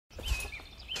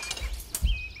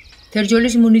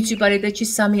თერჯოლის მუნიციპალიტეტში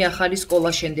 3 ახალი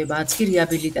სკოლა შენდება, 10 კი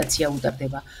რეაბილიტაცია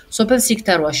უტარდება. სოფელ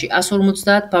სიქთარვაში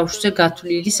 150 ბავშვზე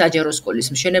გათვლილი საჯარო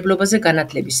სკოლის მშენებლობაზე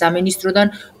განათლების სამინისტროდან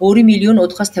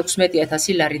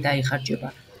 2.416.000 ლარი დაიხარჯება.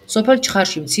 სოფელ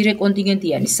ჩხარში მცირე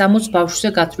კონტინგენტიანი 60 ბავშვზე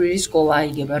გათვლილი სკოლა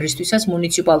აიგება, რისთვისაც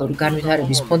მუნიციპალური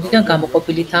განვითარების ფონდიდან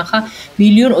გამოყოფილი თანხა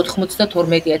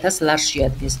 1.92.000 ლარს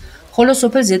შეადგენს. ხოლო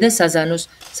სოფელ ზედა საზანოს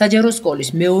საჯარო სკოლის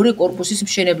მეორე კორპუსის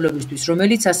მშენებლობისთვის,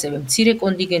 რომელიც ასევე მცირე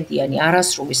კონტინგენტიანი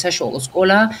არასრული საშუალო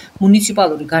სკოლაა,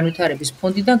 მუნიციპალური განვითარების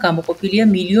ფონდიდან გამოყოფილია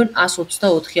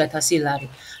 1.124.000 ლარი.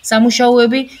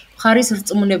 სამუშაოები მხარის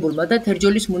რწმუნებულმა და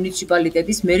თერჯოლის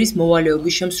მუნიციპალიტეტის მერის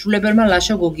მოვალეობის შემსრულებელმა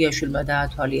ლაშა გოგიაშვილმა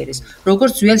დაათვალიერეს.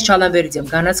 როგორც ძველ შალამბერიძემ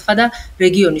განაცხადა,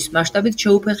 რეგიონის მასშტაბით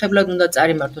შეუფერხებლად უნდა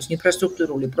წარიმართოს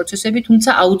ინფრასტრუქტურული პროცესები, თუმცა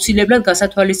აუცილებლად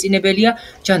გასათვალისწინებელია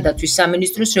ჯანდაცვის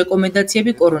სამინისტროს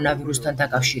რეკომენდაციები კორონავირუსთან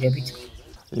დაკავშირებით.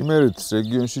 იმერეთ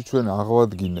რეგიონში ჩვენ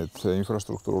აღვადგინეთ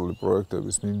ინფრასტრუქტურული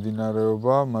პროექტების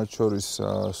მიმდინარეობა, მათ შორის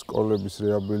სკოლების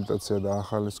რეაბილიტაცია და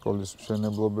ახალი სკოლის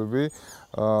მშენებლობები.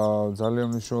 ძალიან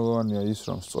მნიშვნელოვანია ის,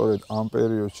 რომ სწორედ ამ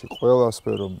პერიოდში ყველა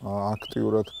სფერომ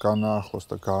აქტიურად განაახლოს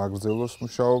და გააგრძელოს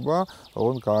მუშაობა,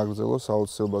 ოღონდ გააგრძელოს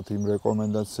აუცილებლად იმ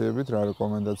რეკომენდაციებით, რა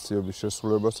რეკომენდაციების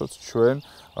შესრულებასაც ჩვენ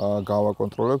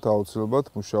გავაკონტროლებთ აუცილებლად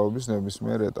მუშაობის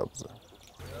ნებისმიერ ეტაპზე.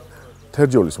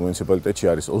 თერჯოლის მუნიციპალიტეტში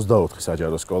არის 24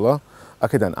 საჯარო სკოლა,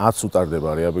 აქედან 10 უტარდება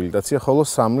რეაბილიტაცია, ხოლო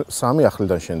 3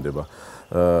 ახლიდან შენდება.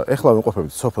 ეხლა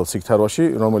ვიმყოფებით სოფელ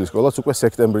სიქთარვაში, რომელიც სკოლაც უკვე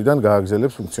სექტემბრიდან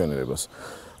გააგრძელებს ფუნქციონირებას.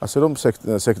 ასე რომ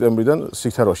სექტემბრიდან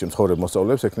სიქთარვაში მცხოვრებ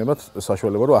მოსწავლეებს ექნებათ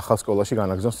საშუალება, რომ ახალ სკოლაში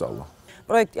განაგრძონ სწავლა.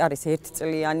 პროექტი არის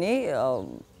ერთწლიანი,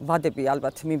 ვადები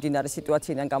ალბათ მიმდინარე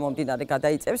სიტუაციიდან გამომდინარე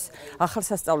გადაიწევს. ახალ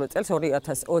სასწავლო წელს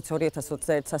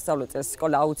 2020-2021 სასწავლო წელს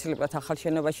სკოლა აუცილებლად ახალ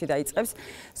შენობაში დაიწყებს.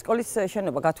 სკოლის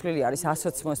შენობა გათვლილი არის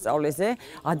 120 მოსწავლეზე,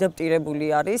 ადაპტირებული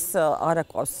არის, არ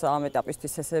აქვს ამ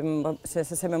ეტაპისთვის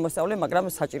SSM მოსწავლე, მაგრამ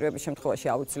საჭიროების შემთხვევაში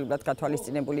აუცილებლად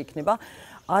გათვალისწინებული იქნება.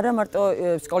 არა მარტო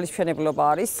სკოლის მშენებლობა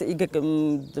არის,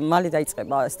 მალე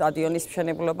დაიწყება სტადიონის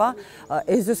მშენებლობა,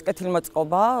 ეზოს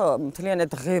კეთილმოწყობა,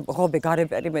 მთლიანად ღობე გარე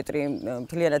პერიმეტრი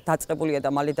მთლიანად დაწყებულია და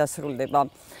მალე დასრულდება.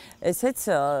 ესეც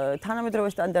თანამედროვე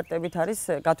სტანდარტებით არის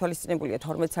გათვალისწინებულია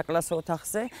 12 საკლასო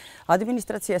ოთახზე,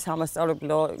 ადმინისტრაცია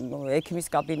სამასწავლებლო, ექიმის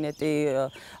კაბინეტი,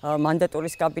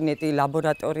 მანდატურის კაბინეტი,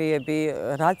 ლაბორატორიები,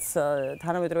 რაც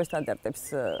თანამედროვე სტანდარტებს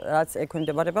რაც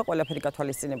ექვემდებარება, ყველაფერი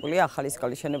გათვალისწინებულია ახალი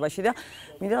სკოლის შენობაში და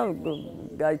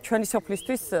მინდა ჩვენი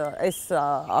სოფლისთვის ეს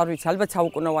არ ვიცი, ალბათ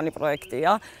საუკუნოვანი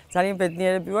პროექტია. ძალიან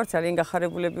ბედნიერები ვართ, ძალიან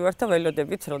გახარებულები ვართ და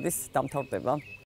ველოდებით, როდის დამთავრდება.